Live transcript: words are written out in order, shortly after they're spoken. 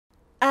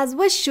As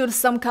we shoot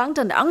some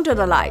content under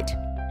the light,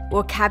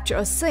 or capture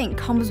a scene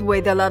comes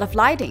with a lot of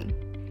lighting,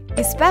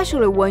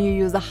 especially when you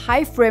use a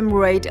high frame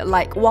rate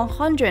like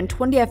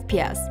 120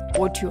 fps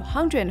or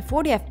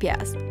 240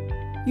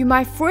 fps. You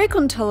might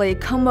frequently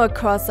come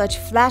across such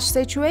flash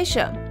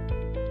situation.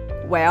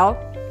 Well,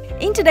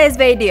 in today's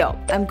video,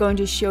 I'm going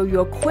to show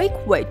you a quick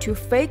way to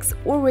fix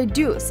or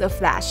reduce a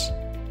flash.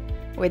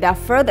 Without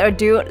further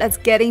ado, let's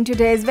get into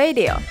today's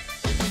video.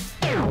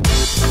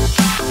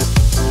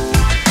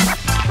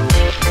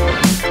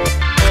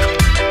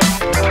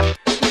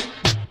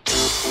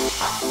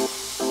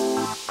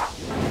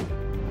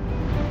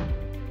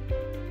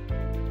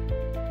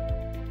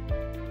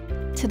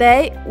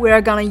 Today, we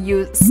are gonna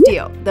use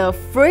still the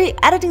free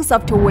editing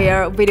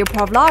software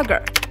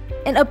VideoProc,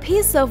 and a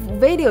piece of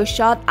video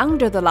shot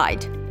under the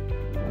light.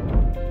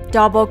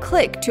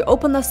 Double-click to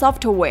open the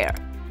software.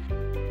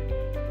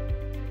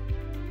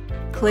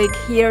 Click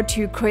here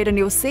to create a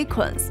new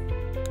sequence.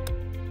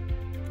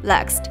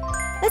 Next,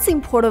 let's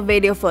import a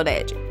video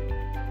footage.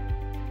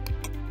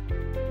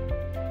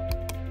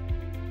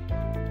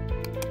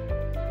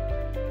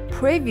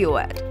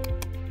 Preview it.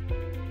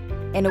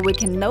 And we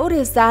can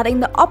notice that in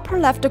the upper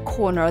left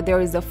corner there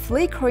is a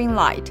flickering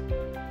light.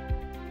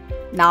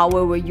 Now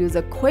we will use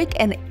a quick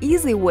and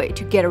easy way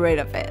to get rid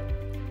of it.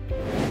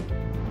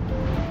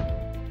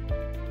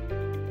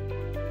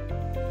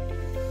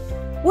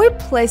 We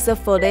place the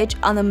footage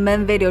on the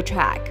main video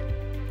track.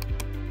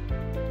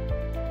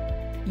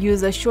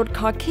 Use the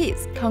shortcut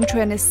keys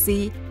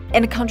Ctrl+C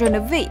and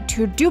Ctrl+V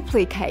to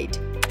duplicate.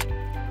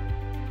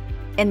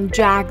 And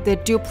drag the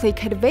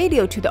duplicate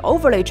video to the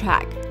overlay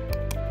track.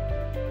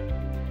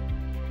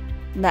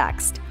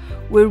 Next,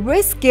 we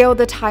rescale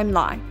the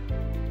timeline.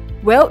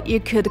 Well,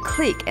 you could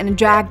click and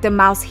drag the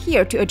mouse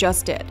here to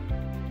adjust it.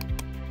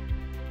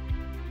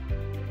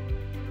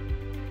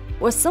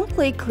 Or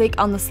simply click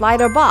on the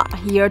slider bar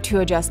here to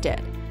adjust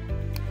it.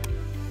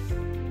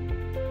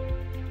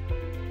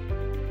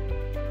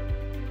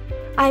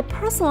 I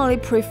personally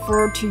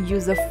prefer to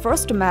use the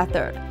first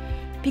method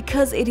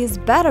because it is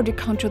better to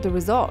control the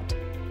result.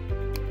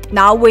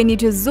 Now we need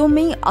to zoom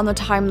in on the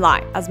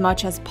timeline as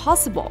much as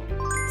possible,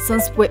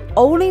 since we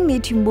only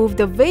need to move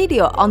the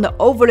video on the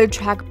overlay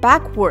track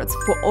backwards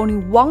for only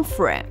one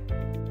frame.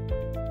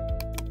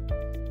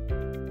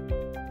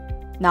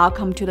 Now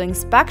come to the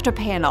inspector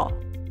panel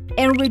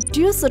and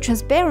reduce the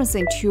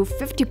transparency to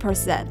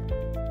 50%.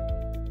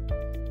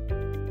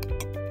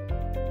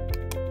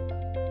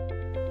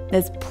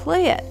 Let's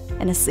play it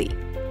and see.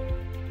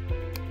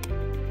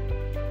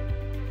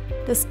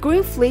 The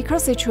screen flicker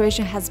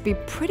situation has been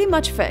pretty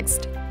much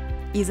fixed.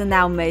 Isn't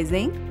that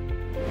amazing?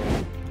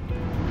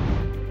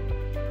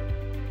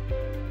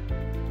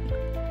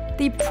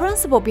 The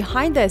principle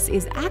behind this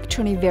is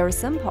actually very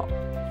simple.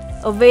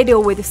 A video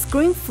with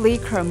screen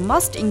flicker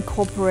must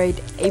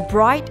incorporate a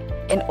bright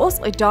and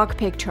also a dark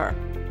picture.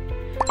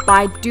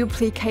 By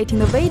duplicating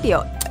the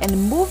video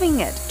and moving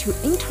it to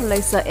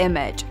interlace the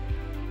image,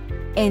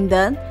 and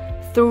then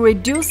through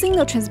reducing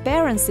the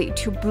transparency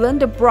to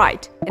blend the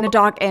bright and the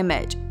dark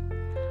image.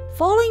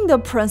 Following the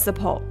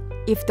principle,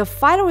 if the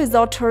final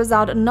result turns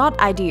out not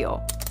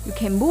ideal, you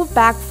can move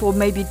back for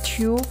maybe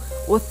 2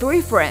 or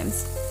 3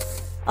 frames.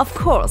 Of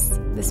course,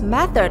 this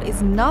method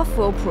is not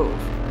foolproof.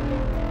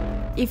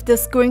 If the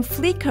screen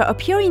flicker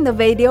appearing in the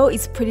video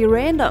is pretty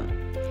random,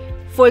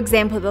 for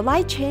example, the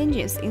light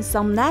changes in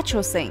some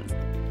natural scenes,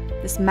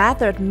 this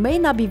method may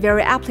not be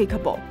very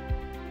applicable.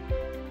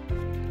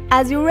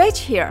 As you reach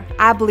here,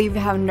 I believe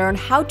you have learned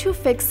how to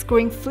fix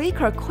screen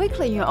flicker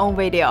quickly in your own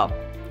video.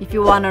 If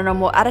you want to know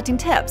more editing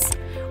tips,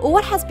 or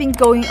what has been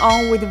going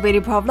on with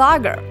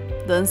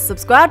VideoProc, then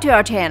subscribe to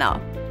our channel.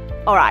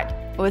 Alright,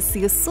 we'll see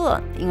you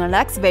soon in our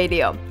next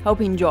video. Hope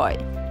you enjoyed.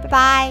 Bye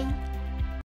bye!